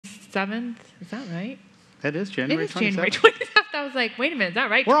27th. Is that right? It is January 27th. It is January 27th. I was like, wait a minute, is that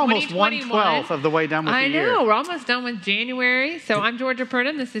right? We're almost 1/12 of the way done with the year. I know, we're almost done with January. So I'm Georgia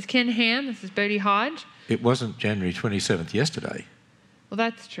Purdom. This is Ken Ham. This is Bodie Hodge. It wasn't January 27th yesterday. Well,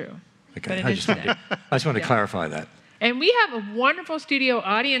 that's true. Okay, I just want to clarify that. And we have a wonderful studio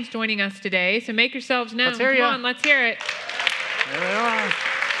audience joining us today, so make yourselves known. Come on, let's hear it. There they are.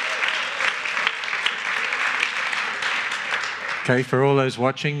 Okay, for all those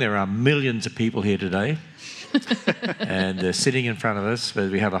watching, there are millions of people here today. And they're sitting in front of us.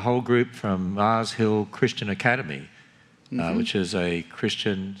 But we have a whole group from Mars Hill Christian Academy, which is a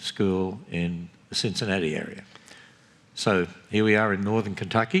Christian school in the Cincinnati area. So here we are in northern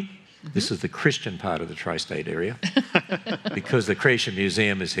Kentucky. This is the Christian part of the tri-state area because the Creation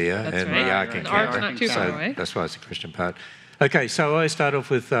Museum is here and the Ark Encounter. So that's why it's the Christian part. Okay, so I start off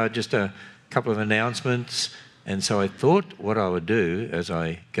with just a couple of announcements. And so I thought what I would do as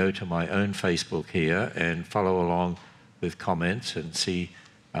I go to my own Facebook here and follow along with comments and see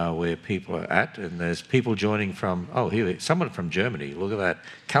where people are at. And there's people joining from, someone from Germany. Look at that.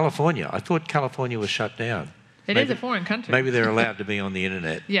 California. I thought California was shut down. It is a foreign country. Maybe they're allowed to be on the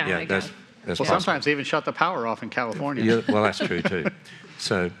internet. I guess. That's well, sometimes they even shut the power off in California. Yeah, well, that's true too.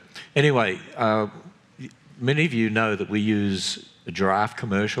 So anyway, many of you know that we use giraffe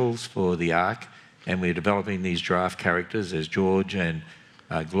commercials for the Ark. And we're developing these giraffe characters. There's George and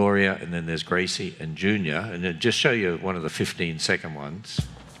Gloria, and then there's Gracie and Junior. And then just show you one of the 15-second ones.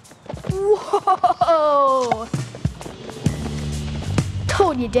 Whoa!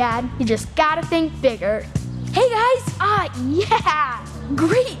 Told you, Dad. You just gotta think bigger. Hey, guys! Yeah!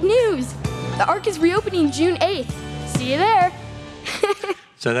 Great news! The Ark is reopening June 8th. See you there.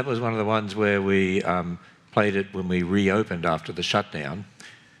 So that was one of the ones where we played it when we reopened after the shutdown.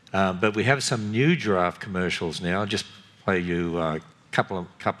 But we have some new giraffe commercials now. I'll just play you a couple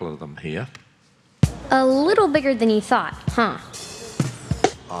of them here. A little bigger than you thought, huh?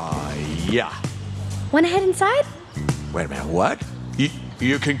 Yeah. Wanna head inside? Wait a minute, what?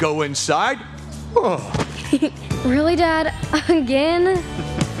 You can go inside? Oh. Really, Dad? Again?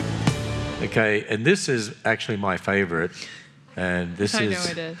 Okay, and this is actually my favorite. And this I know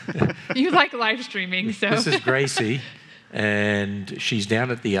it is. You like live streaming, so. This is Gracie. And she's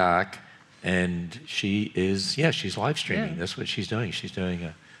down at the Ark, and she's live streaming. That's what she's doing. She's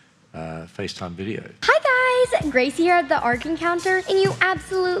doing a FaceTime video. Hi guys, Gracie here at the Ark Encounter, and you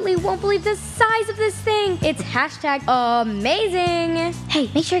absolutely won't believe the size of this thing. It's #amazing.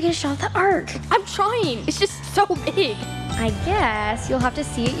 Hey, make sure you get a shot of the Ark. I'm trying. It's just so big. I guess you'll have to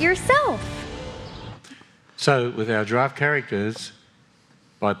see it yourself. So with our giraffe characters,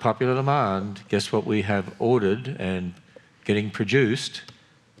 by popular demand, guess what we have ordered and getting produced?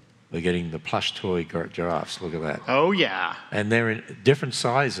 We're getting the plush toy giraffes. Look at that. Oh, yeah. And they're in different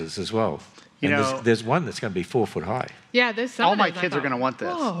sizes as well. There's one that's going to be 4 foot high. Yeah, there's some. All my kids are going to want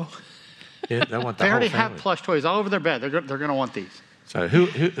this. Whoa. Yeah, they want the They whole already family. have plush toys all over their bed. They're going to want these. So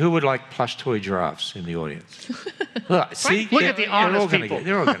who would like plush toy giraffes in the audience? Look, see, Look at the honest people.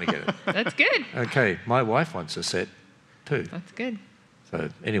 They're all going to get it. That's good. Okay, my wife wants a set too. That's good. So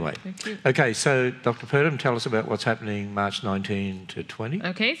anyway, okay, so Dr. Purdom, tell us about what's happening March 19 to 20.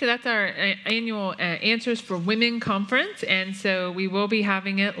 Okay, so that's our annual Answers for Women conference, and so we will be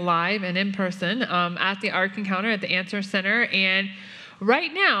having it live and in person at the Ark Encounter at the Answer Center. And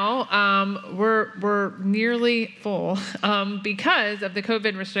right now, we're nearly full because of the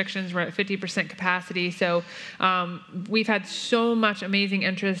COVID restrictions. We're at 50% capacity. So we've had so much amazing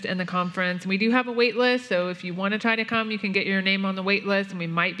interest in the conference. We do have a wait list, so if you want to try to come, you can get your name on the wait list, and we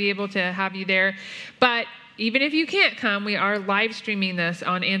might be able to have you there. But even if you can't come, we are live streaming this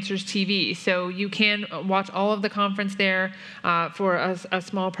on Answers TV. So you can watch all of the conference there for a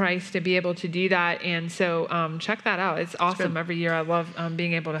small price to be able to do that. And so check that out. It's awesome every year. I love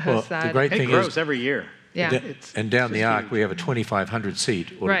being able to host that. The great thing it grows every year. Yeah. And down the Ark, we have a 2,500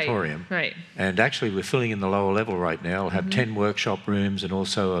 seat auditorium. Right. And actually, we're filling in the lower level right now. We'll have 10 workshop rooms and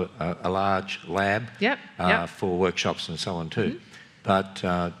also a large lab for workshops and so on too. But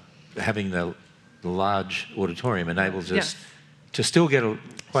having the large auditorium enables us to still get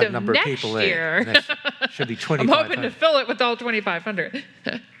quite a number of people there. Next year, should be 2,500. I'm hoping to fill it with all 2,500.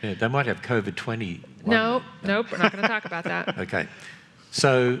 Yeah, they might have COVID-21. Nope, we're not going to talk about that. Okay.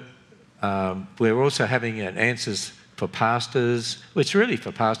 So we're also having an Answers for Pastors. Well, it's really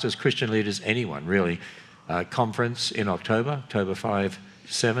for pastors, Christian leaders, anyone really. Conference in October 5,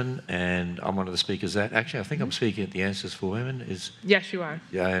 7, and I'm one of the speakers that. Actually, I think I'm speaking at the Answers for Women. Yes, you are.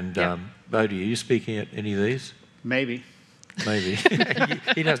 Yeah, and Bodie, are you speaking at any of these? Maybe. maybe.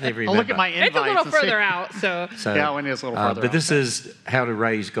 He doesn't even remember. I'll look at my invites. It's a little and see. further out, so. Yeah, when it's a little further But out. this is how to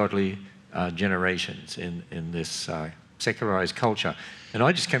raise godly generations in this secularized culture. And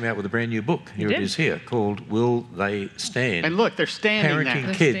I just came out with a brand new book. Here it is here, called Will They Stand? And look, they're standing Parenting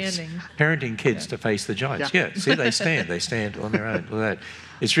now. kids. standing. Parenting kids to face the giants. Yeah, see, they stand. They stand on their own. Look at that.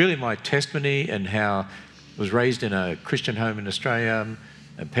 It's really my testimony and how I was raised in a Christian home in Australia,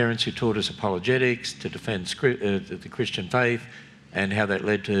 and parents who taught us apologetics to defend the Christian faith, and how that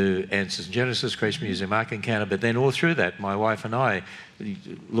led to Answers in Genesis, Creation Museum Ark Encounter. But then all through that, my wife and I,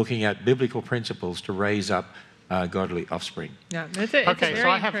 looking at biblical principles to raise up godly offspring. Yeah, that's it. Okay, so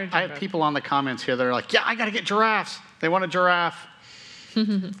I have people on the comments here that are like, yeah, I got to get giraffes. They want a giraffe.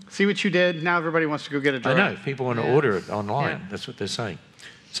 See what you did? Now everybody wants to go get a giraffe. I know. People want to order it online. Yeah. That's what they're saying.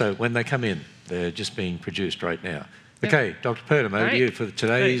 So when they come in, they're just being produced right now. Okay, Dr. Purdom, over to you for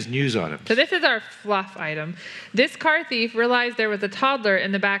today's news item. So this is our fluff item. This car thief realized there was a toddler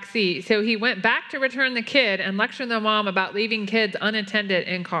in the back seat, so he went back to return the kid and lecture the mom about leaving kids unattended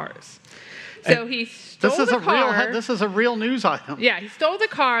in cars. So he stole the car. This is a real news item. Yeah, he stole the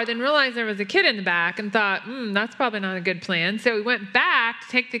car, then realized there was a kid in the back and thought, that's probably not a good plan. So he went back to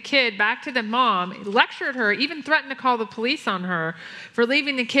take the kid back to the mom, lectured her, even threatened to call the police on her for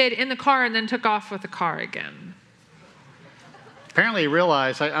leaving the kid in the car, and then took off with the car again. Apparently he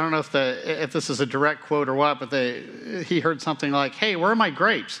realized, I don't know if this is a direct quote or what, but he heard something like, hey, where are my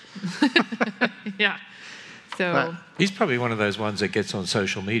grapes? Yeah. So He's probably one of those ones that gets on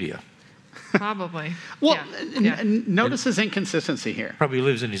social media. probably. Well, notice his inconsistency here. Probably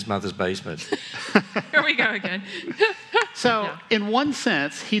lives in his mother's basement. Here we go again. So, in one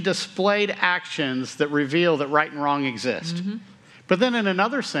sense, he displayed actions that reveal that right and wrong exist. Mm-hmm. But then in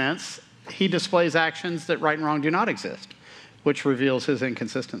another sense, he displays actions that right and wrong do not exist, which reveals his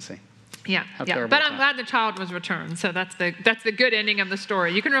inconsistency. Yeah, How yeah. terrible But is I'm that? glad the child was returned. So that's the good ending of the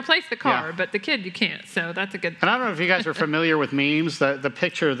story. You can replace the car, but the kid you can't. So that's a good. And I don't know if you guys are familiar with memes. The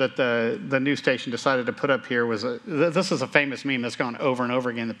picture that the news station decided to put up here was this is a famous meme that's gone over and over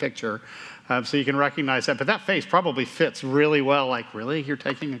again. The picture, so you can recognize that. But that face probably fits really well. Like, really, you're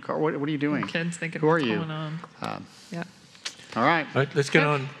taking a car? What are you doing? Kids thinking, Who are what's you? going on? Yeah. All right. Right, let's get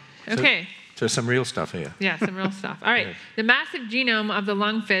on to some real stuff here. Yeah, some real stuff. All right. Yeah. The massive genome of the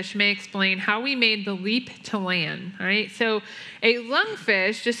lungfish may explain how we made the leap to land. All right. So a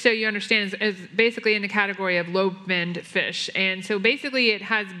lungfish, just so you understand, is basically in the category of lobe-finned fish. And so basically it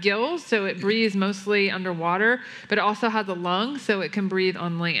has gills, so it breathes mostly underwater, but it also has a lung, so it can breathe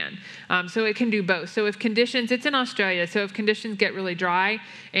on land. So it can do both. So if conditions, it's in Australia, so if conditions get really dry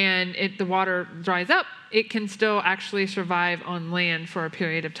and the water dries up, it can still actually survive on land for a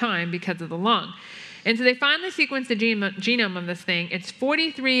period of time because of the lung. And so they finally sequenced the genome of this thing. It's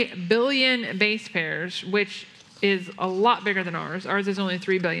 43 billion base pairs, which is a lot bigger than ours. Ours is only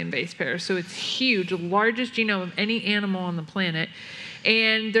 3 billion base pairs, so it's huge, the largest genome of any animal on the planet.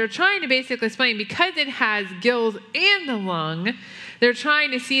 And they're trying to basically explain, because it has gills and the lung, they're trying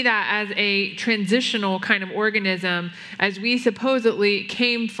to see that as a transitional kind of organism, as we supposedly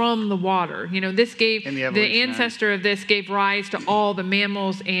came from the water. You know, this gave, the ancestor of this gave rise to all the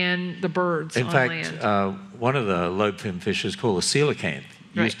mammals and the birds on land. In fact, one of the lobe-finned fish is called a coelacanth.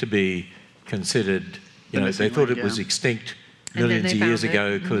 Used to be considered, they thought it was extinct millions of years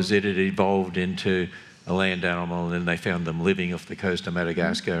ago because it had evolved into a land animal, and then they found them living off the coast of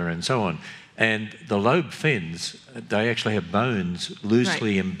Madagascar and so on. And the lobe fins, they actually have bones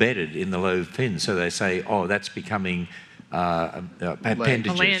loosely embedded in the lobe fins. So they say, oh, that's becoming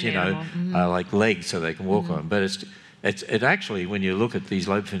appendages, like legs so they can walk on. But it actually, when you look at these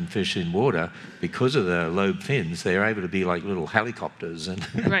lobe-finned fish in water, because of the lobe fins, they're able to be like little helicopters and,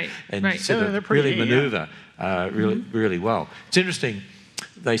 sort of really maneuver really well. It's interesting.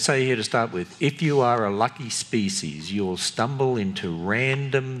 They say here to start with, if you are a lucky species, you'll stumble into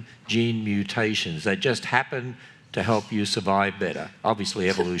random gene mutations that just happen to help you survive better. Obviously,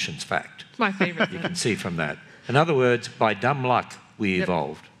 evolution's fact. It's my favorite. You can see from that. In other words, by dumb luck, we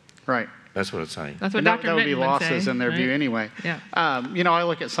evolved. Right. That's what it's saying. That's what That Dr. would be Minton would losses say, in their view anyway. Yeah. I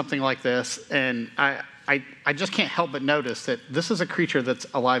look at something like this, and I just can't help but notice that this is a creature that's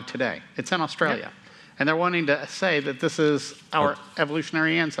alive today. It's in Australia. Yep. And they're wanting to say that this is our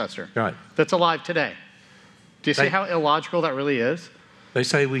evolutionary ancestor that's alive today. Do you see how illogical that really is? They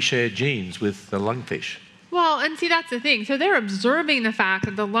say we share genes with the lungfish. Well, and see, that's the thing. So they're observing the fact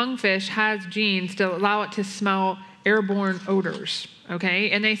that the lungfish has genes to allow it to smell airborne odors.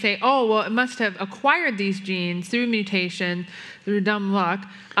 okay? And they say, oh, well, it must have acquired these genes through mutation, through dumb luck,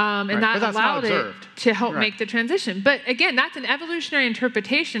 and that allowed it to help make the transition. But again, that's an evolutionary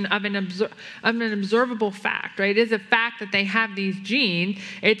interpretation of an observable fact, right? It is a fact that they have these genes.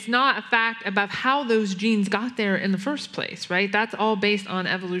 It's not a fact about how those genes got there in the first place, right? That's all based on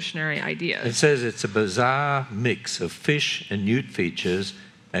evolutionary ideas. It says it's a bizarre mix of fish and newt features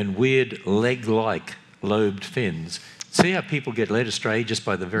and weird leg-like lobed fins. See how people get led astray just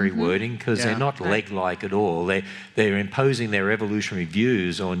by the very wording? Because they're not leg-like at all. They're imposing their evolutionary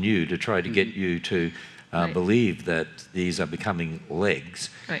views on you to try to get you to believe that these are becoming legs.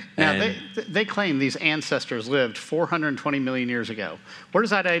 Right. Now, they claim these ancestors lived 420 million years ago. Where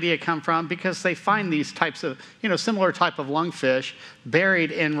does that idea come from? Because they find these types of, similar type of lungfish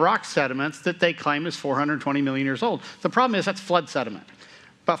buried in rock sediments that they claim is 420 million years old. The problem is that's flood sediment.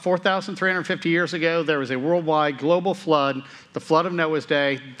 About 4,350 years ago, there was a worldwide global flood, the flood of Noah's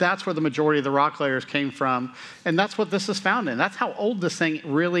day. That's where the majority of the rock layers came from, and that's what this is found in. That's how old this thing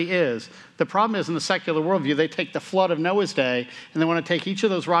really is. The problem is in the secular worldview, they take the flood of Noah's day, and they want to take each of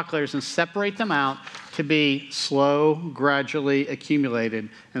those rock layers and separate them out to be slow, gradually accumulated,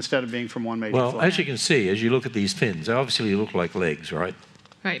 instead of being from one major flood. Well, as you can see, as you look at these fins, they obviously look like legs, right?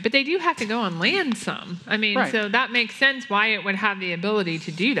 Right, but they do have to go on land some. I mean, so that makes sense why it would have the ability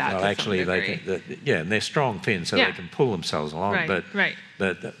to do that. Well, actually, they can, and they're strong fins, so they can pull themselves along. But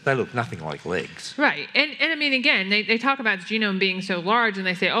they look nothing like legs. Right, and I mean, again, they talk about its genome being so large, and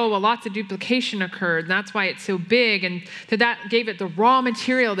they say, oh, well, lots of duplication occurred, and that's why it's so big, and that gave it the raw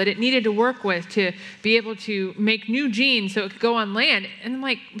material that it needed to work with to be able to make new genes so it could go on land. And I'm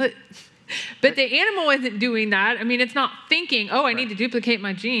like, But the animal isn't doing that. I mean, it's not thinking, oh, I need to duplicate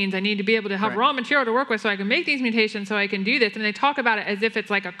my genes. I need to be able to have raw material to work with so I can make these mutations so I can do this. And they talk about it as if it's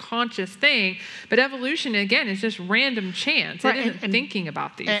like a conscious thing. But evolution, again, is just random chance. It isn't thinking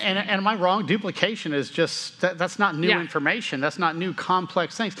about these things. And am I wrong? Duplication is just, that's not new information. That's not new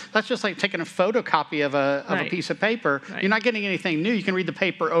complex things. That's just like taking a photocopy of a piece of paper. You're not getting anything new. You can read the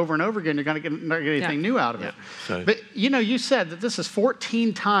paper over and over again. You're not going to get anything new out of it. So, but, you said that this is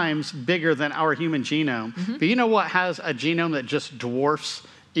 14 times bigger than our human genome. But you know what has a genome that just dwarfs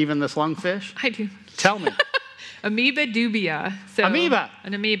even this lungfish? I do. Tell me. Amoeba dubia. So, amoeba.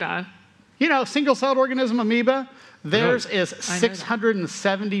 An amoeba. Single-celled organism amoeba. Theirs is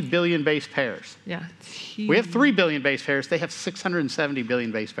 670 billion base pairs. Yeah. We have 3 billion base pairs. They have 670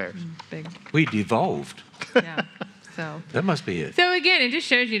 billion base pairs. Big. We devolved. Yeah. So that must be it. So again, it just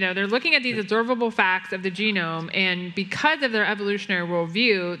shows they're looking at these observable facts of the genome, and because of their evolutionary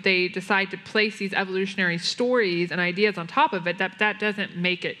worldview, they decide to place these evolutionary stories and ideas on top of it. That doesn't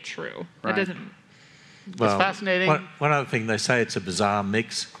make it true. That doesn't. Well, it's fascinating. One other thing, they say it's a bizarre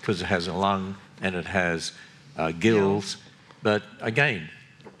mix because it has a lung and it has gills. But again,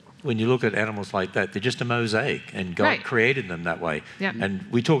 when you look at animals like that, they're just a mosaic, and God created them that way. Yeah. And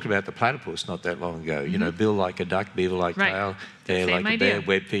we talked about the platypus not that long ago. Bill like a duck, beaver like tail, tail like a bear,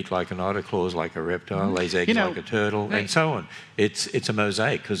 web feet like an otter, claws like a reptile, lays eggs like a turtle, and so on. It's a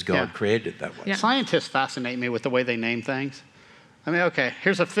mosaic because God created it that way. Yeah. Scientists fascinate me with the way they name things. I mean, okay,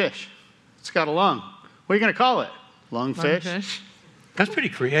 here's a fish. It's got a lung. What are you going to call it? Lungfish? That's pretty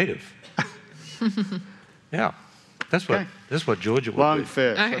creative. Yeah. That's what Georgia would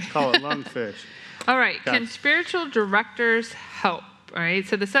Lungfish. Let's call it lungfish. All right. Can spiritual directors help? All right.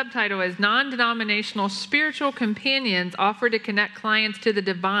 So the subtitle is Non-Denominational Spiritual Companions Offer to Connect Clients to the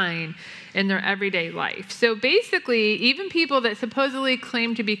Divine in Their Everyday Life. So basically, even people that supposedly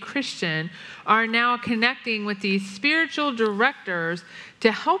claim to be Christian are now connecting with these spiritual directors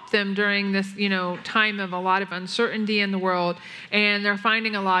to help them during this, time of a lot of uncertainty in the world. And they're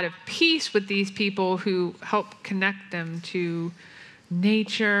finding a lot of peace with these people who help connect them to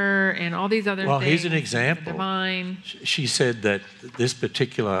nature and all these other things. Well, here's an example. The divine. She said that this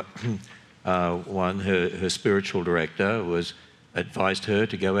particular one, her spiritual director, advised her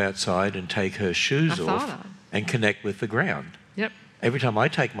to go outside and take her shoes off and connect with the ground. Yep. Every time I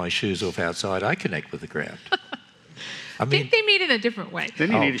take my shoes off outside, I connect with the ground. I think they meet in a different way.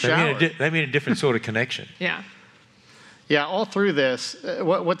 Then you need a shower. They mean a different sort of connection. Yeah. Yeah, all through this,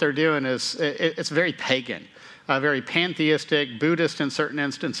 what they're doing is, it's very pagan, very pantheistic, Buddhist in certain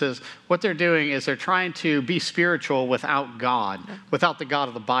instances. What they're doing is they're trying to be spiritual without God, without the God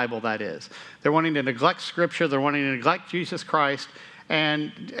of the Bible, that is. They're wanting to neglect Scripture, they're wanting to neglect Jesus Christ,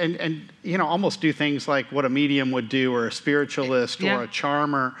 and almost do things like what a medium would do, or a spiritualist, or a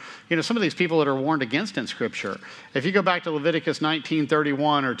charmer. Some of these people that are warned against in Scripture. If you go back to Leviticus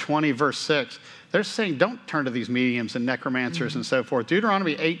 19:31 or 20 verse 6, they're saying don't turn to these mediums and necromancers and so forth.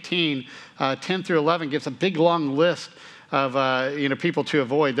 Deuteronomy 18, 10 through 11 gives a big long list of people to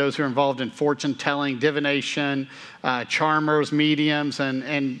avoid, those who are involved in fortune telling, divination, charmers, mediums,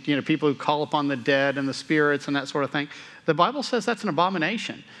 and people who call upon the dead and the spirits and that sort of thing. The Bible says that's an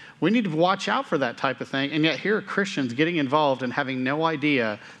abomination. We need to watch out for that type of thing, and yet here are Christians getting involved and having no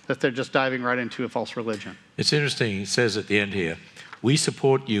idea that they're just diving right into a false religion. It's interesting, it says at the end here, we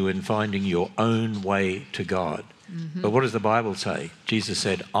support you in finding your own way to God. But what does the Bible say? Jesus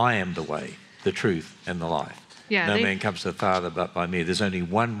said, I am the way, the truth, and the life. Yeah, no man comes to the Father but by me. There's only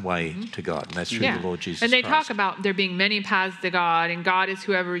one way to God, and that's through the Lord Jesus And they Christ. talk about there being many paths to God, and God is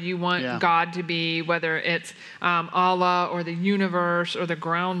whoever you want God to be, whether it's Allah or the universe or the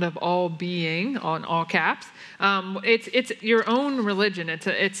ground of all being, on all caps. It's your own religion.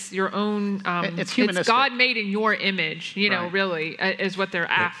 It's your own. It's humanistic. It's God made in your image. Really is what they're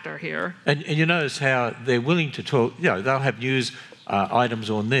after here. And you notice how they're willing to talk. They'll have news items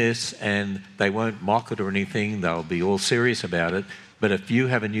on this, and they won't mock it or anything. They'll be all serious about it. But if you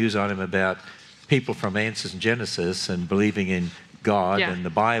have a news item about people from Answers and Genesis and believing in God and the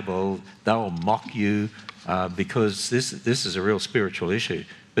Bible, they'll mock you because this is a real spiritual issue.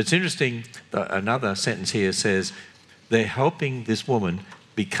 But it's interesting, another sentence here says, they're helping this woman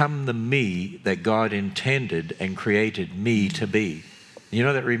become the me that God intended and created me to be. You know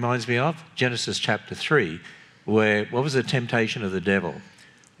what that reminds me of? Genesis chapter 3. Where, what was the temptation of the devil?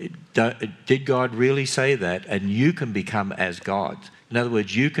 Did God really say that? And you can become as God. In other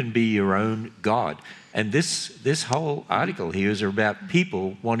words, you can be your own God. And this whole article here is about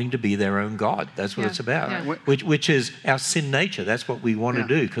people wanting to be their own God. That's what it's about, which is our sin nature. That's what we want to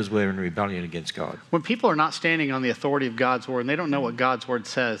do because we're in rebellion against God. When people are not standing on the authority of God's word and they don't know what God's word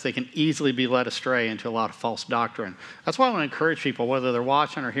says, they can easily be led astray into a lot of false doctrine. That's why I want to encourage people, whether they're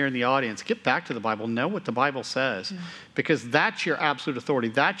watching or here in the audience, get back to the Bible, know what the Bible says, because that's your absolute authority.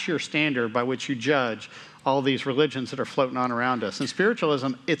 That's your standard by which you judge all these religions that are floating on around us. And spiritualism,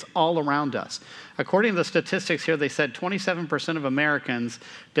 it's all around us. According to the statistics here, they said 27% of Americans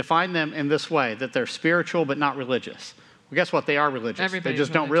define them in this way, that they're spiritual but not religious. Well, guess what? They are religious. Everybody's they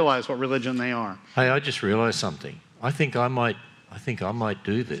just don't realize what religion they are. Hey, I just realized something. I think I might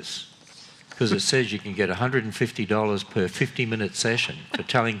do this because it says you can get $150 per 50-minute session for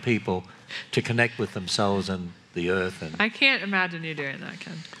telling people to connect with themselves and the earth. And I can't imagine you doing that,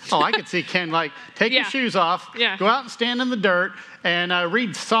 Ken. Oh, I could see Ken take your shoes off, go out and stand in the dirt, and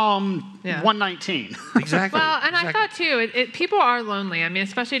read Psalm 119. Exactly. Well, and I thought too, people are lonely. I mean,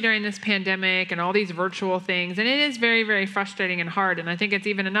 especially during this pandemic and all these virtual things, and it is very, very frustrating and hard. And I think it's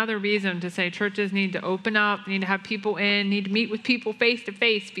even another reason to say churches need to open up, need to have people in, need to meet with people face to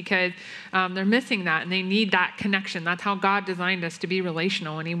face because they're missing that and they need that connection. That's how God designed us to be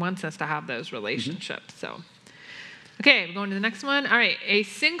relational, and He wants us to have those relationships. So. Okay, we're going to the next one. All right, a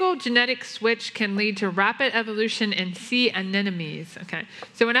single genetic switch can lead to rapid evolution in sea anemones. Okay,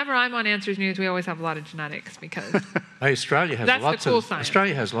 so whenever I'm on Answers News, we always have a lot of genetics because hey, Australia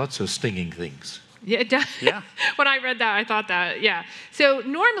has lots of stinging things. Yeah, it does. Yeah. When I read that, I thought that, So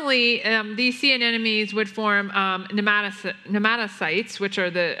normally, these sea anemones would form nematocytes, which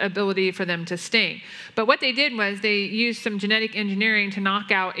are the ability for them to sting. But what they did was they used some genetic engineering to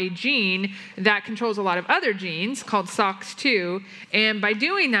knock out a gene that controls a lot of other genes called SOX2. And by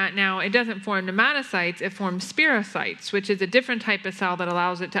doing that now, it doesn't form nematocytes, it forms spirocytes, which is a different type of cell that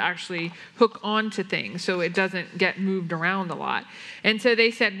allows it to actually hook onto things so it doesn't get moved around a lot. And so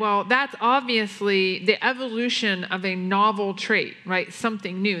they said, well, that's obviously the evolution of a novel trait, right?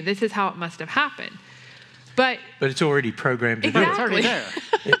 Something new. This is how it must have happened. But it's already programmed to do it. It's already there.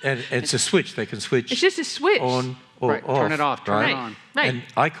 And it's a switch. They can switch. It's just a switch. On or off. Turn it off, turn it on. Right. And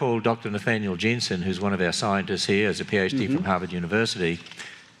I called Dr. Nathaniel Jensen, who's one of our scientists here, as a PhD from Harvard University,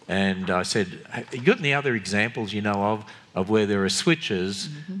 and I said, you got any other examples you know of where there are switches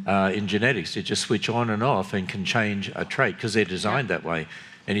in genetics that just switch on and off and can change a trait because they're designed that way?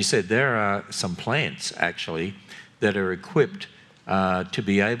 And he said there are some plants, actually, that are equipped to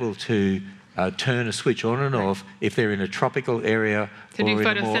be able to turn a switch on and off if they're in a tropical area or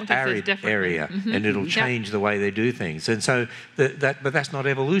in a more arid area, and it'll change the way they do things. And so, but that's not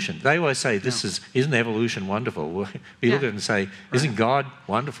evolution. They always say, isn't evolution wonderful? Well, you look at it and say, isn't God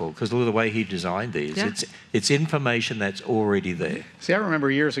wonderful? Because look at the way He designed these. It's information that's already there. See, I remember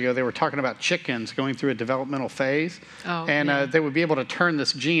years ago they were talking about chickens going through a developmental phase, and they would be able to turn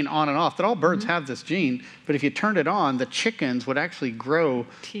this gene on and off. That all birds have this gene, but if you turned it on, the chickens would actually grow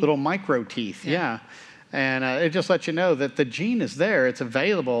little micro teeth. And it just lets you know that the gene is there, it's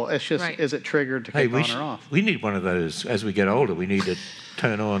available, it's just, is it triggered to kick on or off? We need one of those as we get older. We need to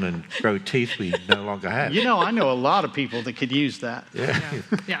turn on and grow teeth we no longer have. You know, I know a lot of people that could use that.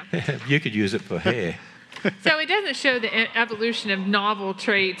 You could use it for hair. So it doesn't show the evolution of novel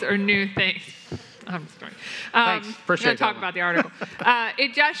traits or new things. I'm sorry. Thanks. Appreciate I'm going to talk about the article.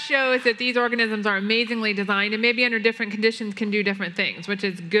 It just shows that these organisms are amazingly designed and maybe under different conditions can do different things, which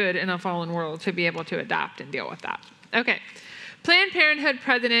is good in a fallen world to be able to adapt and deal with that. Okay. Planned Parenthood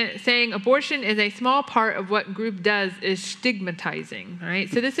president saying abortion is a small part of what group does is stigmatizing. All right.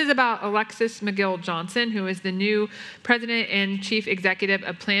 So this is about Alexis McGill Johnson, who is the new president and chief executive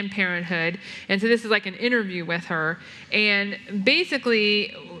of Planned Parenthood. And so this is like an interview with her. And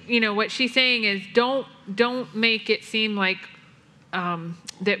basically, you know, what she's saying is don't make it seem like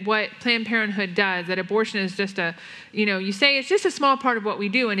that what Planned Parenthood does, that abortion is just a, you know, you say it's just a small part of what we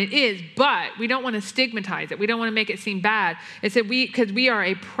do, and it is, but we don't want to stigmatize it. We don't want to make it seem bad. It's that because we are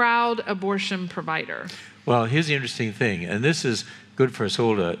a proud abortion provider. Well, here's the interesting thing, and this is good for us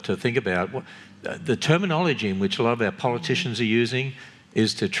all to think about. The terminology in which a lot of our politicians are using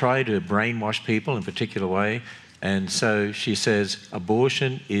is to try to brainwash people in a particular way. And so she says,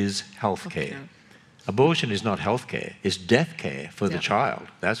 abortion is health care. Abortion is not health care, it's death care for the child.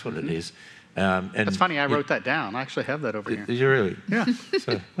 That's what it is. And That's funny, I wrote that down. I actually have that over here. Did you really? Yeah.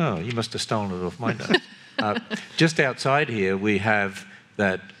 So, oh, you must have stolen it off my notes. Just outside here, we have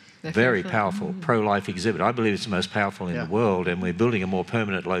that very powerful pro-life exhibit. I believe it's the most powerful in the world, and we're building a more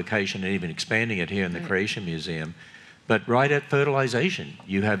permanent location and even expanding it here in the Creation Museum. But right at fertilization,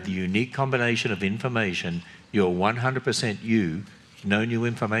 you have the unique combination of information. You're 100% you. No new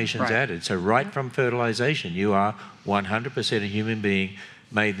information's added. So right from fertilization, you are 100% a human being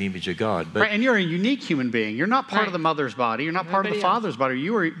made in the image of God. But and you're a unique human being. You're not part of the mother's body. You're not part of the father's body.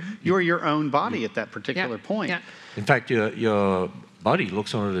 You are your own body at that particular point. In fact, your body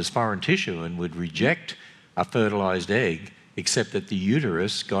looks on it as foreign tissue and would reject a fertilized egg, except that the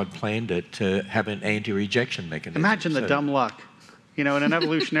uterus, God planned it to have an anti-rejection mechanism. Imagine the dumb luck. You know, in an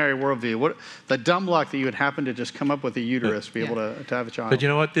evolutionary worldview, what the dumb luck that you would happen to just come up with a uterus to be able to have a child. But you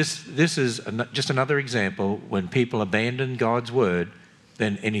know what? This is just another example. When people abandon God's word,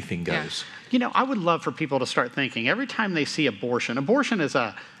 then anything goes. You know, I would love for people to start thinking, every time they see abortion is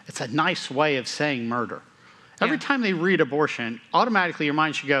it's a nice way of saying murder. Every time they read abortion, automatically your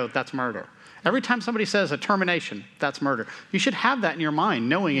mind should go, that's murder. Every time somebody says a termination, that's murder. You should have that in your mind,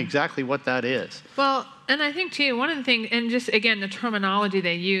 knowing exactly what that is. Well, and I think, too, one of the things, and just, again, the terminology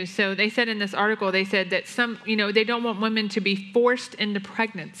they use. So they said in this article, they said that they don't want women to be forced into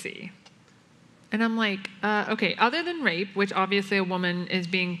pregnancy. And I'm like, okay, other than rape, which obviously a woman is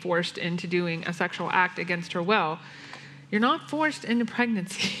being forced into doing a sexual act against her will, you're not forced into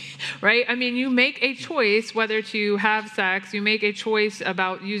pregnancy, right? I mean, you make a choice whether to have sex. You make a choice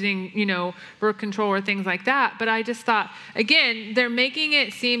about using, birth control or things like that. But I just thought, again, they're making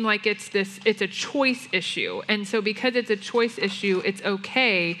it seem like it's a choice issue. And so because it's a choice issue, it's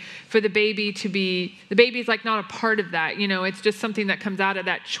okay for the baby's like not a part of that. It's just something that comes out of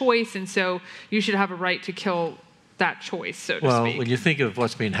that choice. And so you should have a right to kill that choice, so to speak. Well, when you think of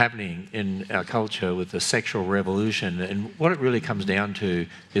what's been happening in our culture with the sexual revolution, and what it really comes down to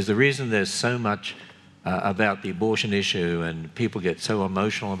is the reason there's so much about the abortion issue and people get so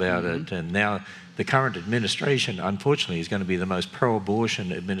emotional about it, and now the current administration, unfortunately, is going to be the most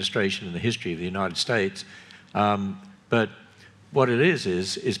pro-abortion administration in the history of the United States. But what it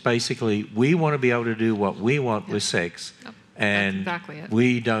is basically we want to be able to do what we want with sex, and that's exactly it.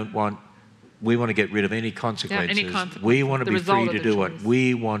 We want to get rid of any consequences. We want to be free to do what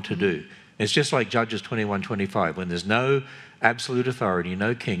we want to do. It's just like Judges 21:25. When there's no absolute authority,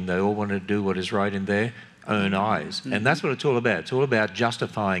 no king, they all want to do what is right in their own eyes. And that's what it's all about. It's all about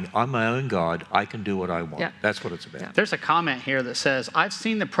justifying, I'm my own God, I can do what I want. That's what it's about. There's a comment here that says, I've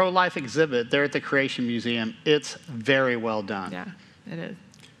seen the pro-life exhibit there at the Creation Museum. It's very well done. Yeah, it is.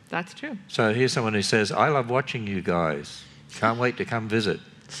 That's true. So here's someone who says, I love watching you guys. Can't wait to come visit.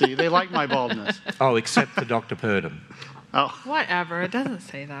 See, they like my baldness. Oh, except for Dr. Purdom. Oh. Whatever. It doesn't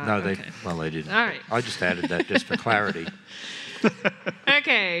say that. No, they didn't. All right. I just added that just for clarity.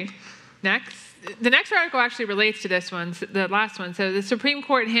 Okay. Next. The next article actually relates to this one, the last one. So the Supreme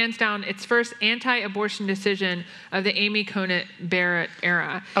Court hands down its first anti-abortion decision of the Amy Coney Barrett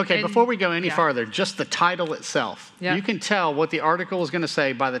era. Okay, before we go any farther, just the title itself. You can tell what the article is going to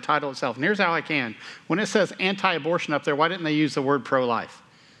say by the title itself. And here's how I can. When it says anti-abortion up there, why didn't they use the word pro-life?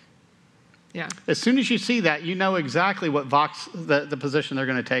 Yeah. As soon as you see that, you know exactly what the position they're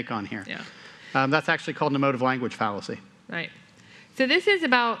going to take on here. Yeah. That's actually called an emotive language fallacy. Right. So this is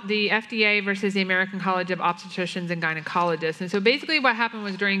about the FDA versus the American College of Obstetricians and Gynecologists. And so basically what happened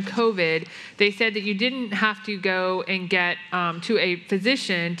was during COVID, they said that you didn't have to go and get to a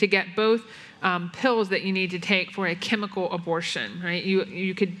physician to get both pills that you need to take for a chemical abortion, right?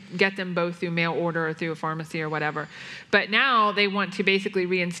 You could get them both through mail order or through a pharmacy or whatever. But now they want to basically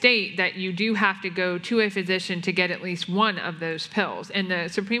reinstate that you do have to go to a physician to get at least one of those pills. And the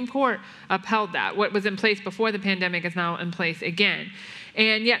Supreme Court upheld that. What was in place before the pandemic is now in place again.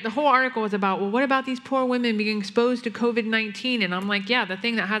 And yet the whole article was about, well, what about these poor women being exposed to COVID-19? And I'm like, yeah, the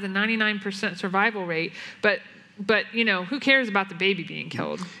thing that has a 99% survival rate, but who cares about the baby being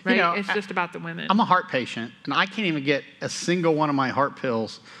killed, right? It's just about the women. I'm a heart patient, and I can't even get a single one of my heart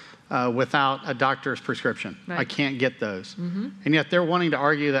pills without a doctor's prescription. Right. I can't get those. Mm-hmm. And yet they're wanting to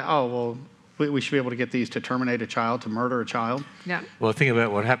argue that, we should be able to get these to terminate a child, to murder a child. Yeah. Well, think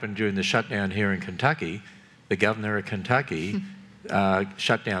about what happened during the shutdown here in Kentucky. The governor of Kentucky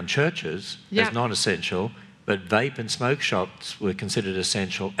shut down churches as non-essential, but vape and smoke shops were considered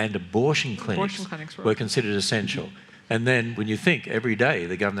essential, and abortion clinics were considered essential. And then when you think every day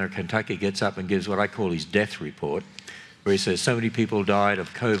the governor of Kentucky gets up and gives what I call his death report, where he says so many people died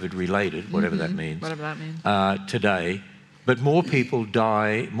of COVID-related, whatever that means, today, but more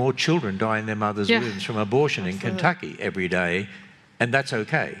children die in their mother's wombs from abortion in Kentucky every day, and that's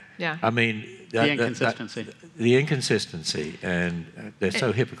okay. Yeah. I mean, the inconsistency. The inconsistency, and they're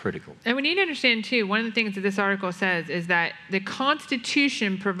so hypocritical. And we need to understand, too, one of the things that this article says is that the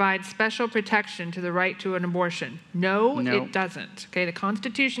Constitution provides special protection to the right to an abortion. No, it doesn't. Okay, the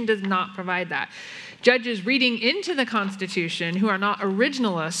Constitution does not provide that. Judges reading into the Constitution who are not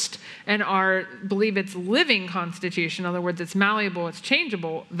originalist and believe it's living Constitution, in other words, it's malleable, it's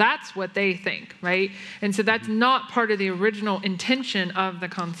changeable, that's what they think, right? And so that's not part of the original intention of the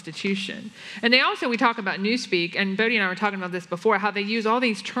Constitution. And we talk about Newspeak, and Bodie and I were talking about this before, how they use all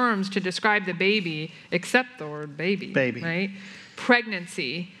these terms to describe the baby, except the word baby. Right?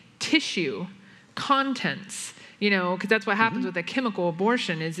 Pregnancy, tissue, contents, because that's what happens with a chemical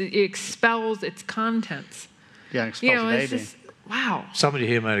abortion, is it expels its contents. Yeah, it expels the baby. It's just, wow. Somebody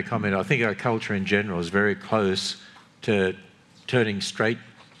here made a comment. I think our culture in general is very close to turning straight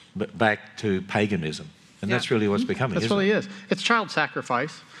back to paganism. And that's really what's becoming, That's really is. It's child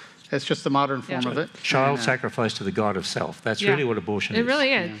sacrifice. It's just the modern form of it. Child sacrifice to the god of self. That's really what abortion is. It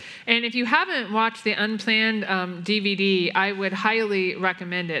really is. Yeah. And if you haven't watched the Unplanned DVD, I would highly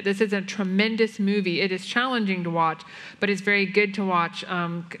recommend it. This is a tremendous movie. It is challenging to watch, but it's very good to watch,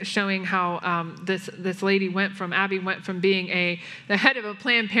 showing how this lady Abby went from being the head of a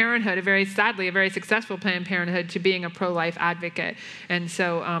Planned Parenthood, a very successful Planned Parenthood, to being a pro-life advocate. And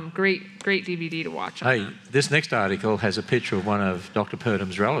so great DVD to watch. Hey, this next article has a picture of one of Dr.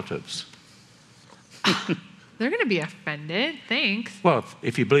 Purdham's relatives. They're going to be offended. Thanks. Well,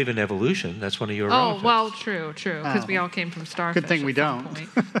 if you believe in evolution, that's one of your relatives. Oh, well, true. Because we all came from starfish. Good thing we don't.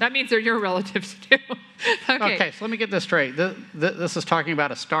 That means they're your relatives, too. Okay, so let me get this straight. This is talking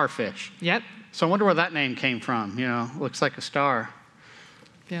about a starfish. Yep. So I wonder where that name came from. Looks like a star.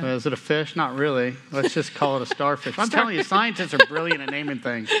 Yeah. Is it a fish? Not really. Let's just call it a starfish. I'm telling you, scientists are brilliant at naming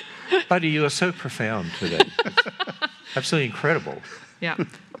things. Buddy, you are so profound today. Absolutely incredible. Yeah.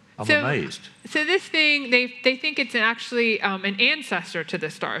 I'm amazed. So this thing, they think it's actually an ancestor to the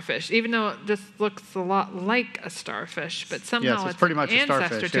starfish, even though it just looks a lot like a starfish, but somehow it's pretty much an a ancestor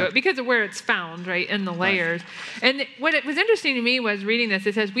starfish, to it because of where it's found, right, in the layers. Right. And what was interesting to me was reading this.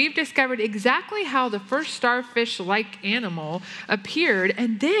 It says, we've discovered exactly how the first starfish-like animal appeared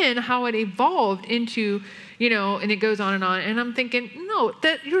and then how it evolved into, and it goes on. And I'm thinking, no,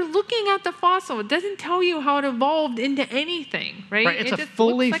 that you're looking at the fossil. It doesn't tell you how it evolved into anything, right? Right, it's a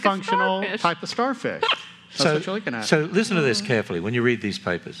fully functional type of starfish. That's what you're looking at. So listen to this carefully when you read these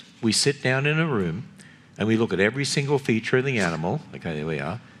papers. We sit down in a room and we look at every single feature of the animal. Okay, there we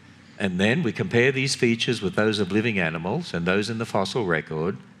are. And then we compare these features with those of living animals and those in the fossil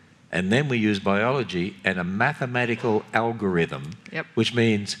record. And then we use biology and a mathematical algorithm, which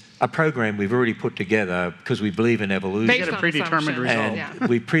means a program we've already put together because we believe in evolution. Based on a predetermined result. And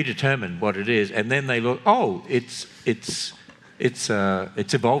we predetermined what it is. And then they look, it's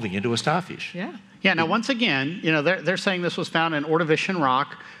evolving into a starfish. Yeah. Yeah, now once again, they're saying this was found in Ordovician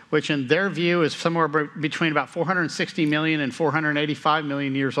rock, which in their view is somewhere between about 460 million and 485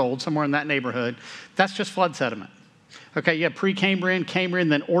 million years old, somewhere in that neighborhood. That's just flood sediment. Okay, you have Precambrian, Cambrian,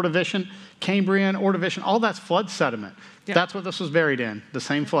 then Ordovician, Cambrian, Ordovician, all that's flood sediment. Yeah. That's what this was buried in, the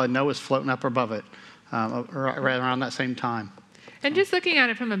same flood. Noah's floating up above it, right around that same time. And just looking at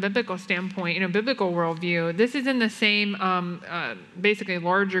it from a biblical standpoint, biblical worldview, this is in the same, basically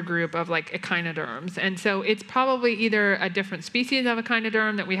larger group of like echinoderms. And so it's probably either a different species of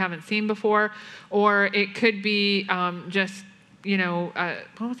echinoderm that we haven't seen before, or it could be just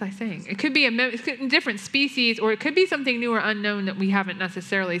what was I saying? It could be a different species, or it could be something new or unknown that we haven't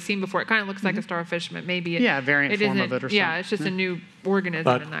necessarily seen before. It kind of looks like a starfish, but maybe a variant form of it or something. Yeah, it's just a new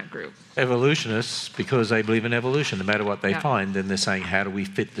organism in that group. Evolutionists, because they believe in evolution, no matter what they find, then they're saying, how do we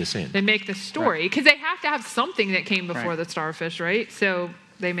fit this in? They make the story, because they have to have something that came before the starfish, right? So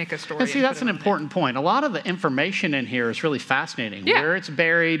they make a story. And see, that's an important point. A lot of the information in here is really fascinating. Yeah. Where it's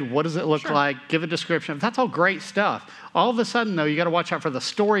buried, what does it look like, give a description. That's all great stuff. All of a sudden, though, you got to watch out for the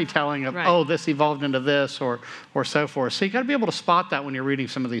storytelling of, oh, this evolved into this, or so forth. So you got to be able to spot that when you're reading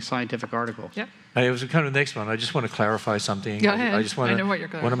some of these scientific articles. Yep. Hey, it was kind of the next one. I just want to clarify something. Go ahead. I just want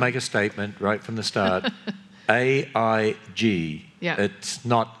to make a statement right from the start. AIG. Yeah. It's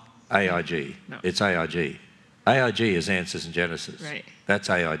not AIG. No. It's AIG. AIG is Answers in Genesis. Right. That's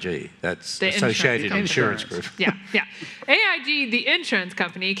AIG. That's the Associated Insurance Group. Yeah. AIG, the insurance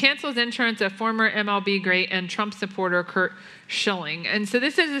company, cancels insurance of former MLB great and Trump supporter Curt Schilling. And so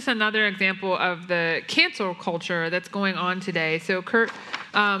this is just another example of the cancel culture that's going on today. So Curt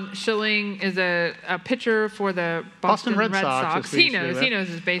Schilling is a pitcher for the Boston Red Sox. He knows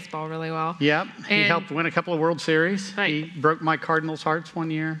his baseball really well. Yep. He helped win a couple of World Series. Right. He broke my Cardinals' hearts one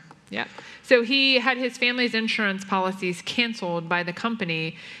year. Yeah. So he had his family's insurance policies canceled by the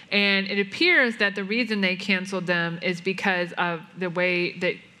company, and it appears that the reason they canceled them is because of the way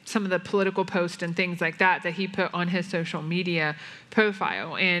that some of the political posts and things like that he put on his social media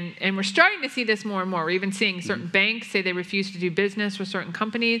profile. And we're starting to see this more and more. We're even seeing certain banks say they refuse to do business with certain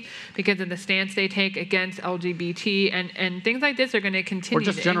companies because of the stance they take against LGBT, and things like this are going to continue. Or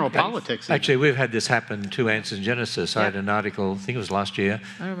just general politics. Actually, we've had this happen to Answers in Genesis. I had an article, I think it was last year,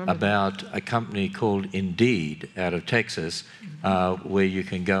 about a company called Indeed out of Texas, where you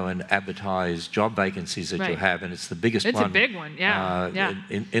can go and advertise job vacancies that you have, and it's the biggest one. It's a big one,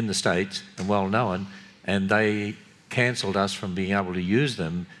 in the States, and well known, and they cancelled us from being able to use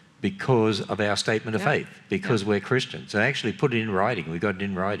them because of our statement of faith, because we're Christians. They actually put it in writing. We got it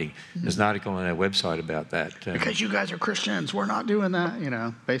in writing. There's an article on our website about that. Because you guys are Christians, we're not doing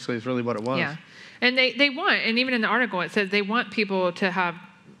that. Basically, it's really what it was. Yeah, and they want, and even in the article it says they want people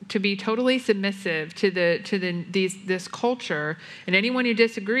to be totally submissive to this culture, and anyone who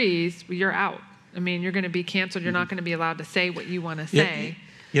disagrees, you're out. I mean, you're going to be canceled. You're not going to be allowed to say what you want to say.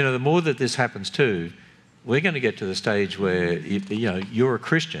 The more that this happens too, we're going to get to the stage where you're a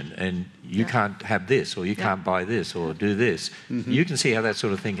Christian and you can't have this, or you can't buy this, or do this. You can see how that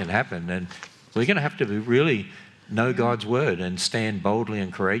sort of thing can happen, and we're going to have to really know God's word and stand boldly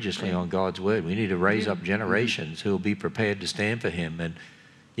and courageously on God's word. We need to raise up generations who will be prepared to stand for Him. And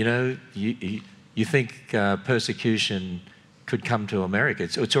you think persecution could come to America?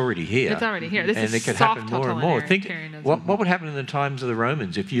 It's already here. It's already here. And it could happen more and more. Think what would happen in the times of the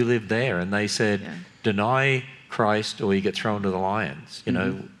Romans if you lived there and they said, deny Christ or you get thrown to the lions.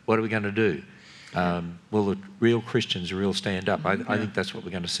 What are we going to do? Will the real Christians real stand up? I think that's what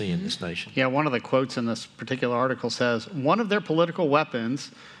we're going to see in this nation. Yeah, one of the quotes in this particular article says, one of their political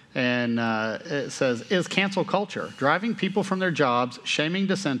weapons, and it says, is cancel culture, driving people from their jobs, shaming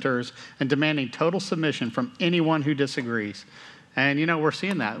dissenters, and demanding total submission from anyone who disagrees. And, we're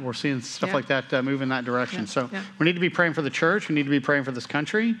seeing that. We're seeing stuff like that move in that direction. So we need to be praying for the church. We need to be praying for this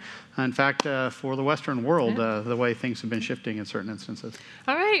country. In fact, for the Western world, the way things have been shifting in certain instances.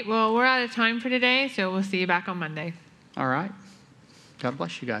 All right. Well, we're out of time for today, so we'll see you back on Monday. All right. God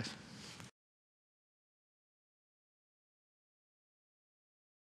bless you guys.